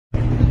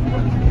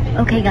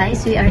Okay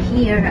guys, we are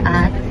here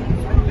at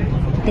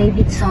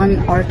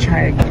Davisons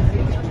Orchard.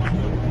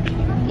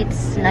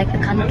 It's like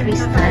a country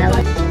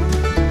style.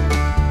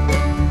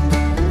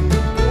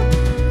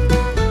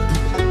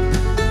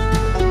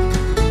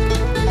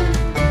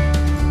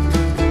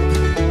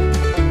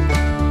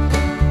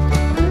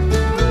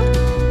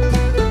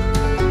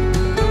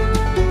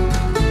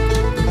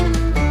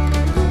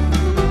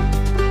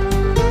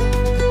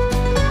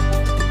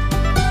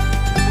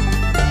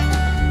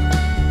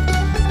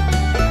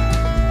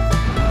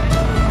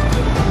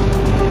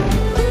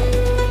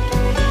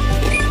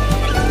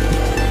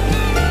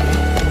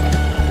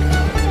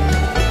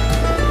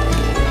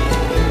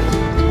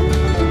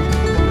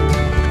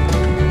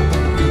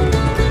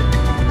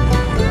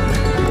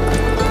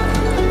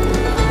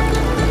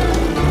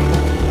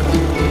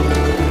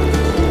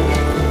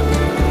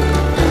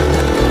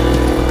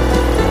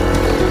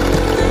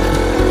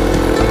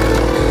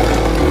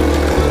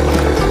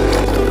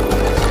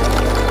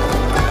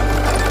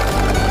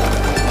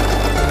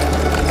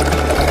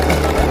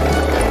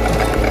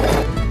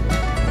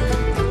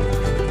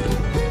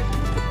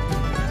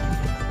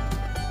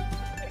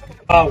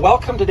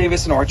 Welcome to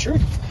Davisons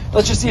Orchard.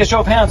 Let's just see a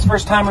show of hands.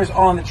 First timers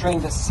on the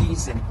train this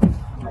season.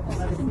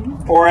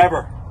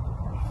 Forever.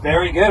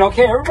 Very good.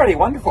 Okay, everybody,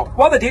 wonderful.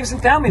 Well, the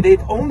Davisons family,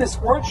 they've owned this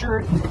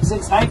orchard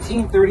since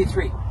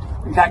 1933.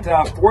 In fact,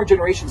 4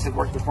 generations have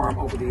worked the farm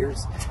over the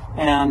years.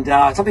 And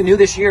something new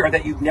this year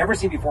that you've never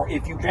seen before,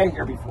 if you've been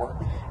here before,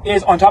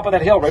 is on top of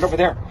that hill right over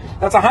there.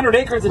 That's 100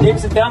 acres the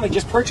Davisons family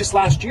just purchased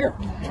last year.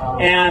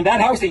 And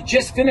that house they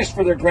just finished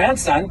for their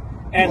grandson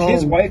and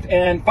his wife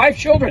and 5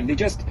 children. They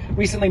just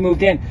recently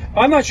moved in.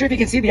 I'm not sure if you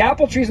can see the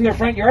apple trees in their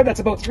front yard.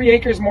 That's about 3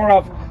 acres more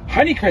of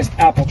Honeycrisp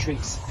apple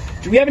trees.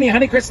 Do we have any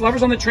Honeycrisp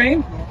lovers on the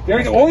train?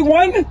 Very good. Only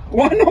one?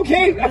 One?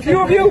 Okay, a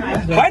few of you.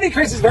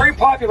 Honeycrisp is a very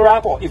popular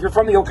apple if you're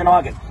from the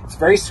Okanagan. It's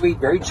very sweet,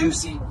 very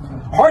juicy.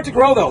 Hard to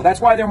grow though.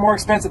 That's why they're more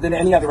expensive than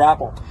any other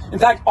apple. In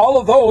fact, all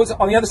of those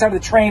on the other side of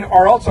the train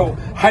are also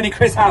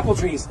Honeycrisp apple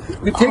trees.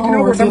 We've taken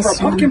over some of our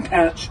pumpkin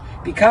patch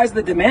because of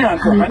the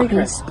demand for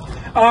Honeycrisp.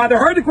 They're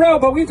hard to grow,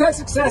 but we've had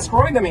success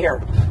growing them here.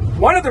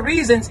 One of the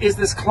reasons is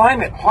this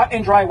climate, hot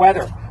and dry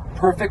weather,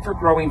 perfect for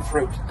growing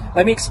fruit.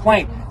 Let me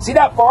explain. See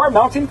that far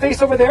mountain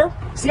face over there?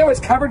 See how it's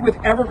covered with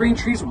evergreen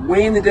trees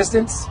way in the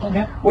distance?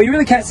 Okay. Well, you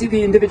really can't see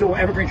the individual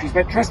evergreen trees,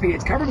 but trust me,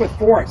 it's covered with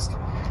forest.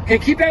 Okay,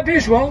 keep that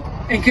visual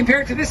and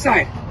compare it to this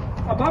side.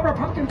 Above our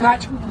pumpkin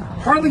patch,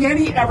 hardly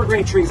any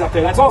evergreen trees up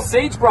there. That's all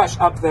sagebrush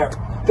up there.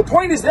 The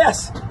point is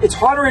this, it's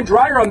hotter and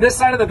drier on this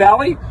side of the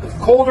valley,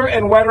 colder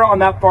and wetter on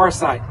that far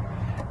side.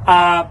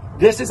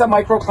 This is a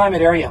microclimate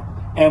area.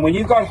 And when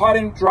you've got hot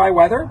and dry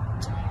weather,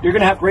 you're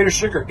going to have greater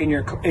sugar in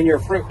your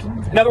fruit.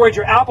 In other words,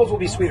 your apples will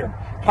be sweeter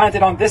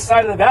planted on this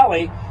side of the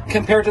valley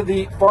compared to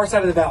the far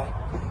side of the valley.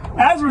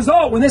 As a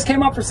result, when this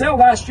came up for sale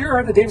last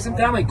year, the Davisons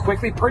family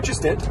quickly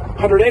purchased it,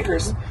 100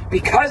 acres,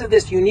 because of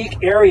this unique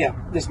area,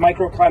 this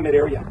microclimate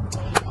area.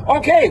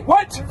 Okay,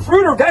 what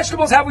fruit or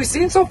vegetables have we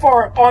seen so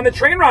far on the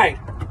train ride?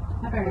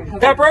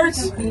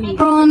 Peppers,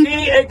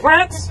 zucchini,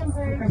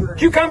 eggplants,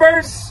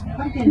 cucumbers,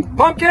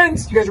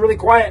 pumpkins. You guys are really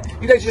quiet.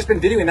 You guys have just been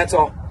videoing, that's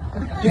all.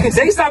 You can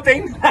say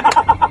something.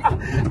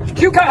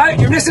 Cucumber,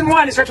 you're missing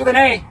one. It starts with an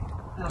A.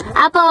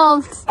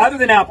 Apples. Other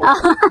than apples.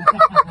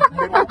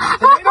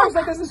 Tomatoes,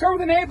 that doesn't start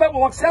with an A, but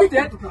we'll accept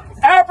it.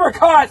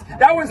 Apricots,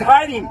 that one's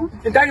hiding.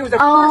 In fact, it was the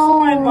first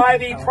one by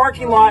the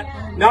parking lot.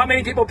 Not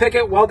many people pick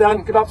it. Well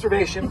done, good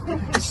observation.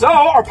 So,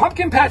 our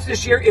pumpkin patch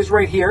this year is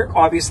right here,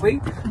 obviously.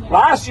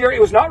 Last year,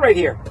 it was not right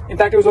here. In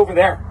fact, it was over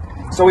there.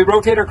 So we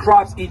rotate our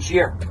crops each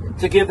year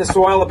to give the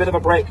soil a bit of a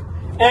break.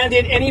 And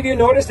did any of you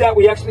notice that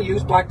we actually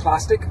use black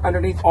plastic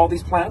underneath all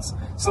these plants?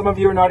 Some of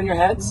you are nodding your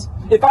heads.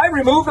 If I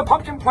remove the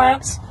pumpkin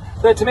plants,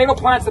 the tomato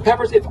plants, the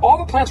peppers, if all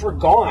the plants were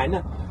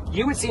gone,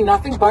 you would see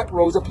nothing but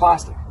rows of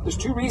plastic. There's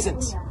 2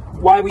 reasons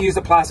why we use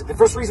the plastic. The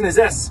first reason is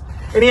this.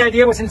 Any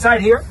idea what's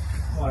inside here?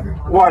 Water.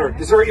 Water.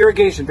 This is our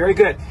irrigation. Very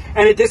good.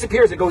 And it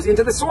disappears. It goes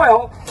into the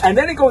soil, and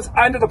then it goes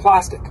under the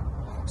plastic.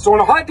 So on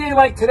a hot day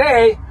like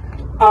today,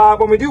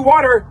 when we do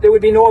water, there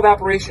would be no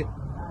evaporation.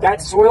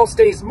 That soil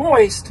stays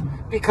moist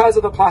because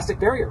of the plastic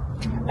barrier.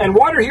 And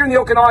water here in the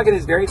Okanagan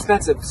is very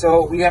expensive,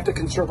 so we have to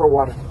conserve our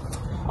water.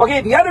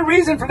 Okay, the other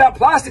reason for that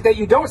plastic that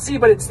you don't see,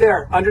 but it's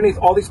there underneath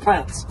all these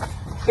plants,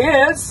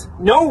 is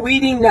no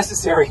weeding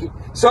necessary.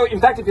 So, in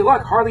fact, if you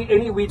look, hardly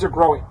any weeds are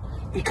growing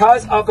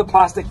because of the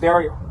plastic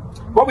barrier.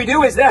 What we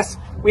do is this.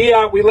 We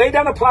lay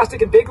down the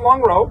plastic in big,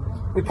 long row.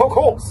 We poke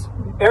holes.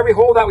 Every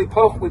hole that we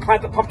poke, we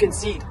plant the pumpkin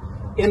seed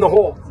in the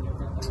hole,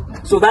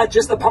 so that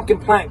just the pumpkin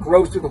plant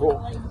grows through the hole.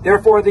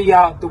 Therefore,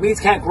 the weeds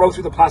can't grow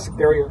through the plastic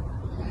barrier.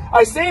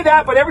 I say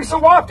that, but every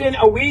so often,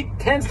 a weed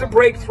tends to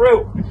break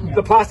through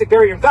the plastic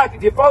barrier. In fact,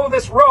 if you follow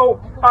this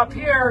row up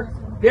here,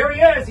 there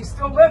he is. He's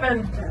still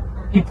living.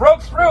 He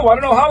broke through. I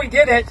don't know how he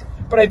did it,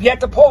 but I've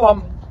yet to pull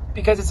him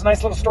because it's a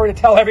nice little story to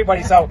tell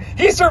everybody. So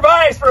he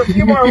survives for a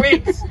few more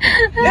weeks.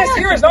 This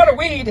here is not a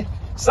weed.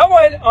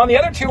 Someone on the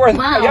other 2 are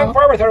a young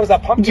farmer thought it was a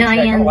pumpkin. I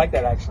kind of like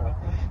that, actually.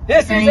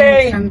 This is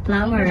a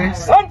sunflower.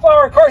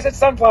 Sunflower, of course it's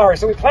sunflower.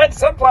 So we plant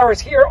sunflowers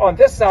here on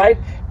this side.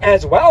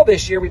 as well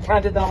this year. We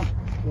planted them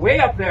way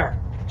up there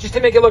just to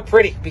make it look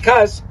pretty,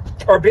 because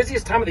our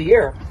busiest time of the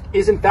year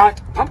is in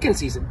fact pumpkin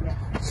season.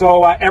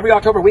 So every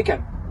October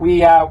weekend,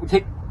 we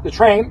take the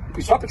train,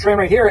 we stop the train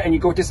right here, and you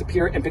go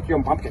disappear and pick your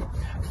own pumpkin.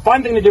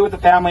 Fun thing to do with the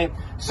family.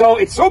 So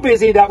it's so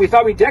busy that we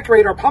thought we'd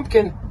decorate our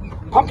pumpkin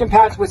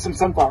patch with some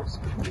sunflowers.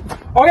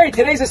 Okay,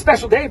 today's a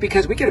special day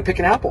because we get to pick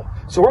an apple.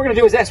 So what we're going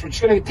to do is this. We're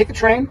just going to take the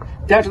train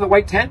down to the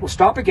white tent. We'll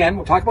stop again.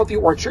 We'll talk about the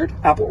orchard,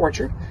 apple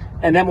orchard,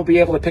 and then we'll be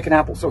able to pick an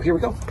apple. So here we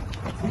go.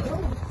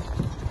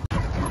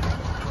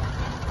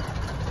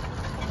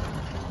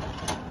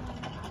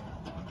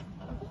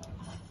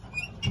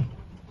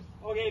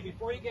 Okay,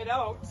 before you get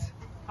out,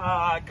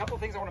 a couple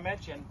of things I want to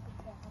mention.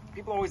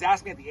 People always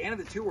ask me at the end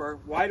of the tour,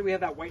 why do we have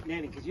that white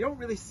netting? Because you don't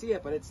really see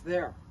it, but it's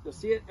there. You'll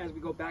see it as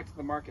we go back to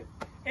the market.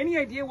 Any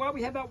idea why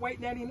we have that white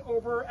netting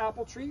over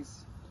apple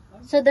trees?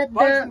 So that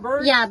bugs and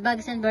birds? Yeah,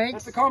 bugs and birds.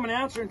 That's the common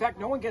answer. In fact,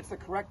 no one gets the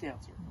correct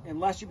answer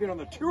unless you've been on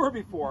the tour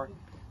before,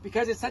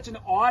 because it's such an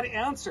odd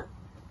answer.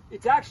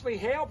 It's actually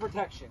hail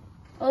protection.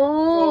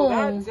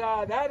 Oh.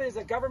 So that is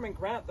a government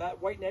grant. That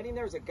white netting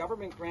there is a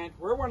government grant.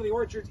 We're one of the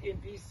orchards in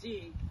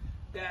BC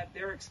that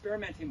they're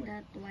experimenting with.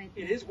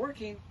 It is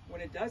working. When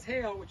it does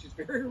hail, which is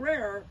very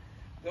rare,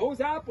 those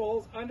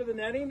apples under the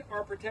netting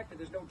are protected.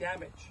 There's no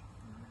damage.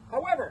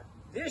 However,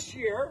 this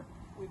year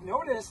we've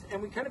noticed, and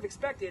we kind of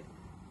expected,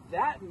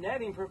 that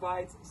netting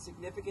provides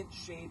significant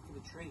shade for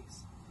the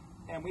trees.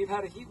 And we've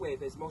had a heat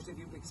wave, as most of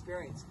you have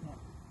experienced.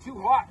 Too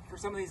hot for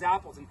some of these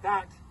apples. In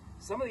fact,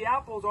 some of the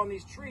apples on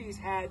these trees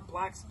had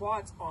black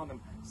spots on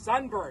them.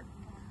 Sunburn.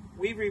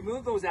 We've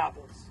removed those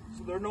apples,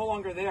 so they're no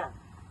longer there.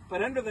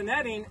 But under the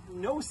netting,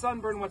 no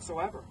sunburn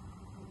whatsoever.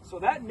 So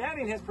that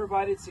netting has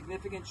provided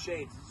significant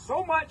shade.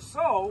 So much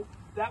so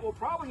that we'll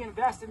probably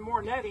invest in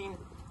more netting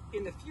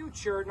in the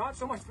future, not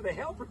so much for the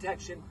hail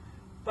protection,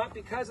 but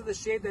because of the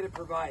shade that it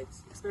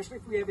provides, especially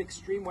if we have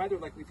extreme weather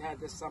like we've had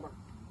this summer.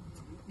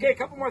 Okay, a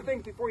couple more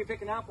things before you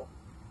pick an apple.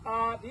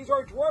 These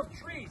are dwarf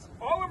trees.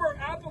 All of our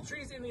apple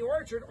trees in the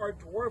orchard are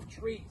dwarf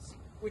trees,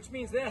 which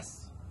means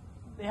this.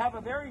 They have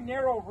a very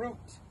narrow root,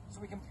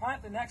 so we can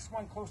plant the next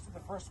one close to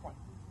the first one.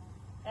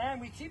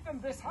 And we keep them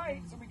this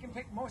height so we can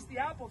pick most of the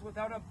apples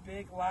without a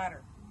big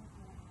ladder.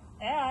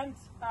 And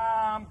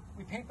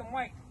we paint them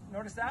white.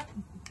 Notice that?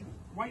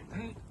 White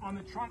paint on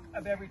the trunk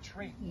of every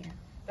tree. Yeah.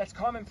 That's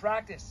common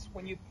practice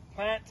when you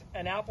plant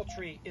an apple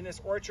tree in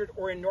this orchard,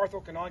 or in North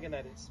Okanagan,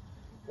 that is.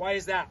 Why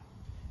is that?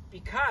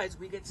 Because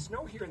we get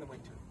snow here in the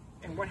winter.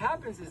 And what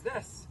happens is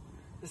this.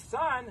 The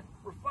sun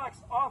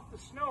reflects off the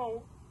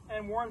snow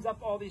and warms up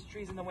all these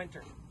trees in the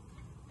winter.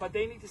 But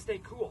they need to stay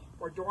cool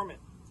or dormant.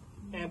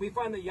 And we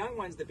find the young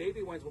ones, the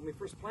baby ones, when we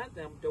first plant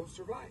them, don't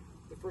survive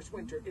the first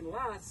winter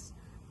unless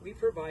we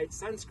provide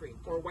sunscreen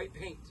or white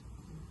paint.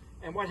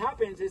 And what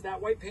happens is that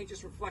white paint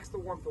just reflects the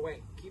warmth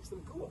away, keeps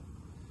them cool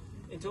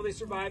until they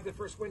survive the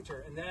first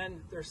winter, and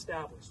then they're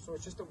established. So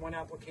it's just a one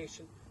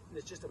application, and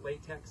it's just a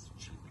latex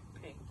cheap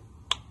paint.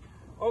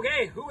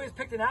 Okay, who has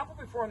picked an apple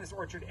before in this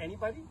orchard?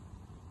 Anybody?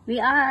 We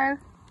are.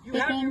 You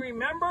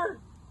remember?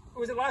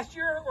 Was it last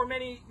year or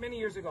many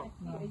years ago?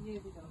 No.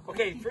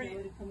 Okay, 3.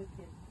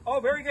 Oh,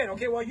 very good.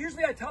 Okay, well,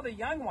 usually I tell the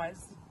young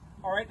ones,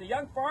 all right, the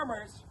young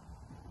farmers,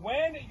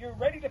 when you're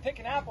ready to pick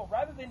an apple,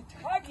 rather than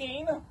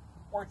tugging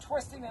or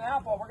twisting an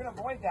apple, we're going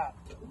to avoid that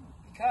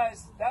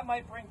because that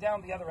might bring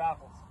down the other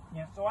apples.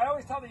 Yeah. So I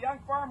always tell the young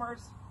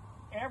farmers,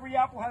 every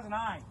apple has an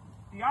eye.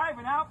 The eye of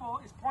an apple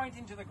is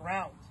pointing to the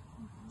ground.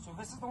 So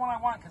this is the one I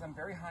want because I'm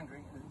very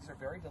hungry, and these are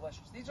very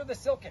delicious. These are the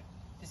silken.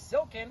 The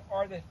silken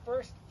are the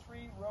first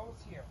 3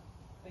 rows here,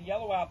 the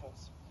yellow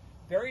apples.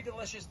 Very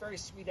delicious, very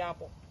sweet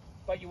apple.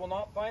 But you will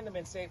not find them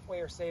in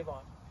Safeway or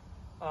Save-On.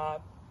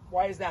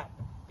 Why is that?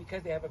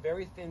 Because they have a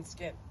very thin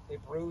skin. They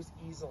bruise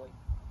easily.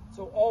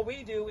 So all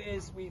we do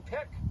is we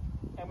pick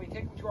and we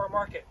take them to our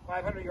market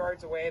 500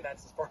 yards away.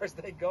 That's as far as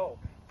they go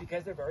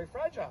because they're very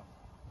fragile.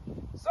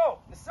 So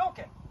the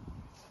silken.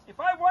 If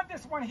I want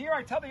this one here,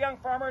 I tell the young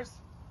farmers,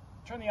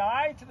 turn the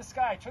eye to the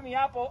sky. Turn the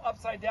apple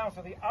upside down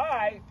so the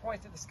eye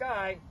points to the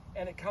sky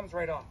and it comes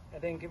right off.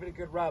 And then give it a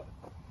good rub.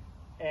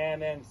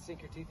 And then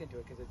sink your teeth into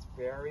it because it's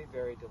very,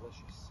 very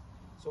delicious.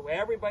 So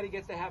everybody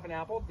gets to have an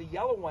apple. The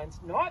yellow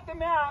ones, not the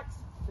Macs.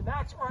 The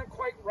Macs aren't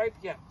quite ripe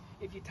yet.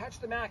 If you touch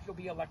the Mac, you'll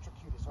be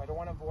electrocuted. So I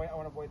want to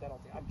avoid that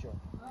all day. I'm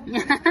joking. You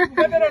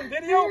got that on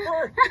video?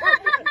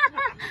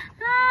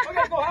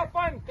 Okay, go have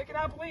fun. Pick an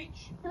apple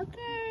each.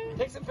 Okay.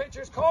 Take some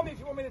pictures. Call me if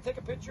you want me to take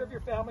a picture of your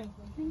family.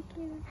 Thank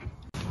you.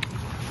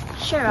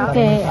 Sure.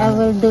 Okay, I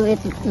will do it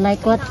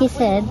like what he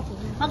said.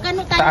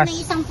 Magkano tayo ng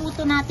isang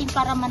puto natin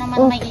para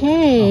naman may...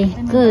 Okay,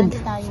 good.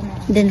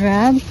 Then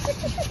rub.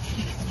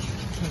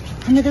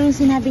 Ano daw yung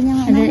sinabi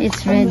niya? And then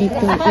it's ready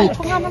to eat.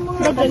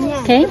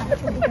 Okay?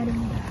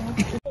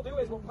 What we'll do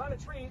is we'll plant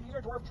a tree. These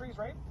are dwarf trees,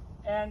 right?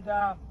 And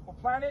we'll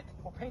plant it,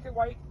 we'll paint it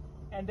white,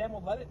 and then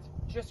we'll let it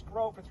just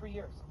grow for 3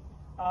 years.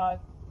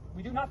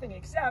 We do nothing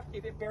except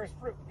if it bears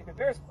fruit. If it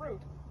bears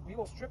fruit, we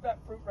will strip that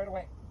fruit right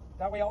away.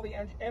 That way all the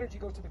energy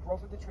goes to the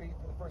growth of the tree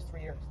for the first 3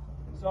 years.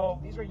 So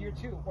these are year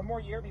 2. 1 more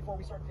year before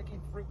we start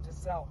picking fruit to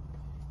sell.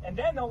 And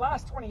then they'll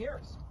last 20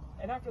 years.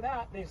 And after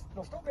that,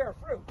 they'll still bear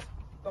fruit,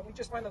 but we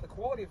just find that the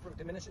quality of fruit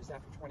diminishes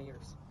after 20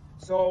 years.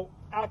 So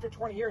after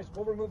 20 years,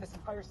 we'll remove this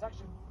entire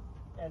section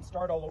and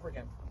start all over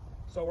again.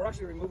 So we're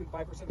actually removing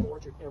 5% of the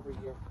orchard every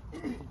year.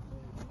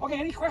 Okay,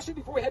 any question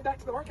before we head back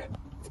to the market?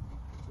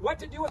 What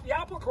to do with the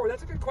apple core?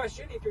 That's a good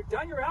question. If you're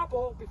done your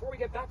apple, before we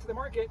get back to the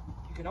market,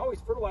 you can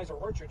always fertilize our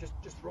orchard.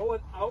 Just roll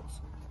it out.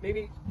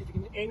 Maybe if you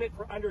can aim it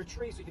for under a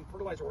tree so you can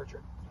fertilize our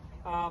orchard.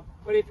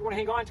 But if you want to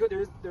hang on to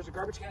it, there's a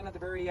garbage can at the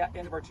very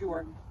end of our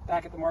tour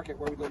back at the market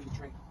where we load the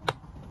tree.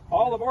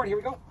 All aboard, here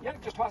we go. Yeah,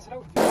 just toss it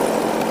out.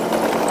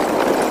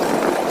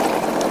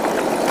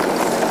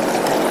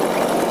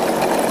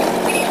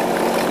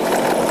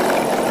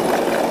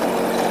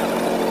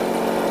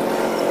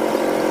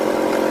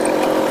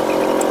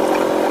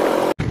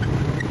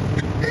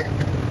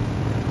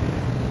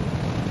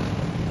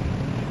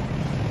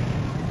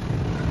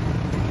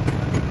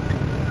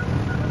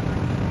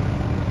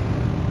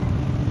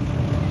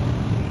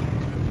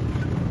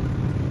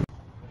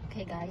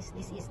 Okay guys,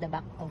 this is the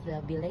back of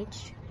the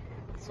village.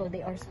 So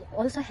they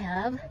also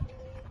have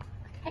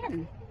a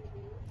hen.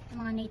 Yung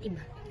mga native.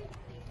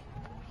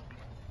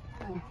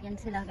 Oh, yan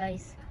sila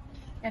guys.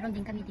 Meron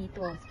din kami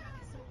dito.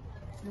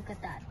 Look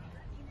at that.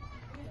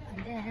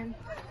 And then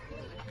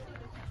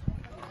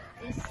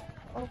this,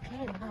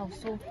 okay, wow,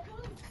 so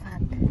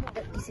fat.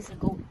 This is a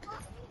goat.